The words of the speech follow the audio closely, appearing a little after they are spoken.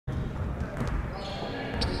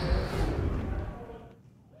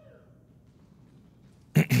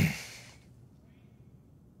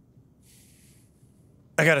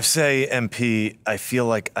I gotta say, MP, I feel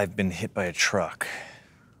like I've been hit by a truck.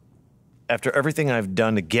 After everything I've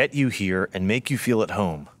done to get you here and make you feel at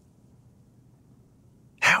home,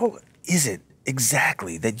 how is it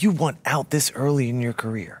exactly that you want out this early in your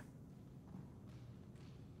career?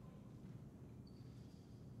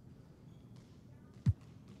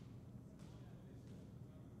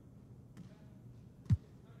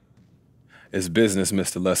 It's business,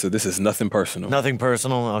 Mr. Lesser. This is nothing personal. Nothing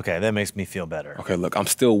personal? Okay, that makes me feel better. Okay, look, I'm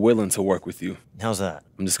still willing to work with you. How's that?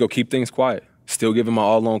 I'm just gonna keep things quiet. Still giving my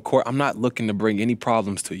all on court. I'm not looking to bring any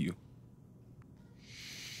problems to you.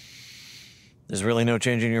 There's really no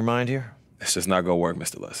changing your mind here? It's just not gonna work,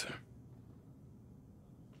 Mr. Lesser.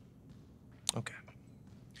 Okay.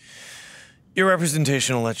 Your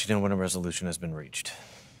representation will let you know when a resolution has been reached.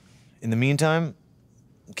 In the meantime,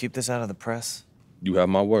 keep this out of the press. You have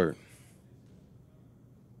my word.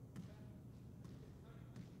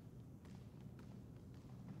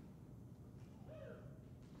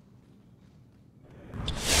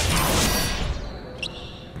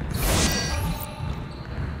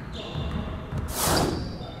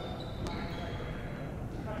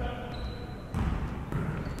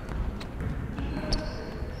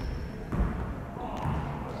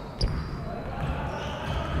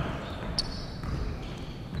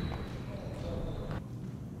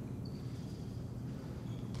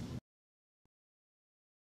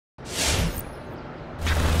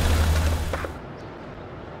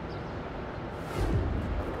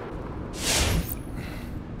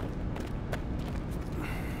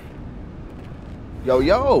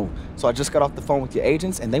 Yo, so I just got off the phone with your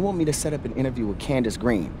agents, and they want me to set up an interview with Candace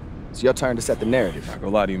Green. It's your turn to set the narrative. Not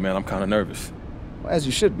gonna lie to you, man, I'm kinda nervous. Well, as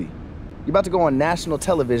you should be. You're about to go on national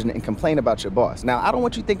television and complain about your boss. Now, I don't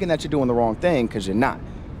want you thinking that you're doing the wrong thing, because you're not.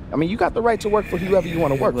 I mean, you got the right to work for whoever you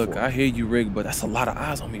want to work for. Look, I hear you, Rig, but that's a lot of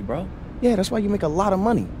eyes on me, bro. Yeah, that's why you make a lot of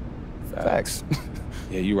money. Facts.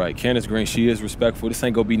 Yeah, you're right. Candace Green, she is respectful. This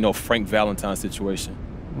ain't gonna be no Frank Valentine situation.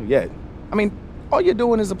 Yeah. I mean, all you're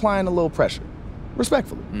doing is applying a little pressure.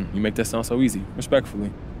 Respectfully. You make that sound so easy.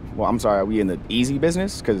 Respectfully. Well, I'm sorry, are we in the easy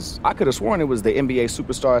business? Because I could have sworn it was the NBA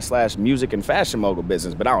superstar / music and fashion mogul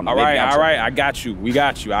business, but I don't know. All right, I got you. We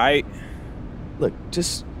got you, all right? Look,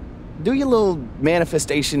 just do your little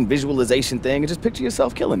manifestation, visualization thing and just picture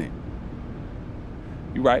yourself killing it.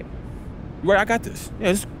 You right. You right, I got this. Yeah,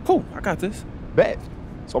 it's cool. I got this. Bet.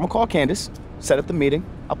 So I'm gonna call Candace, set up the meeting.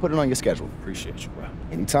 I'll put it on your schedule. Appreciate you, bro.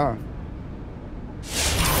 Anytime.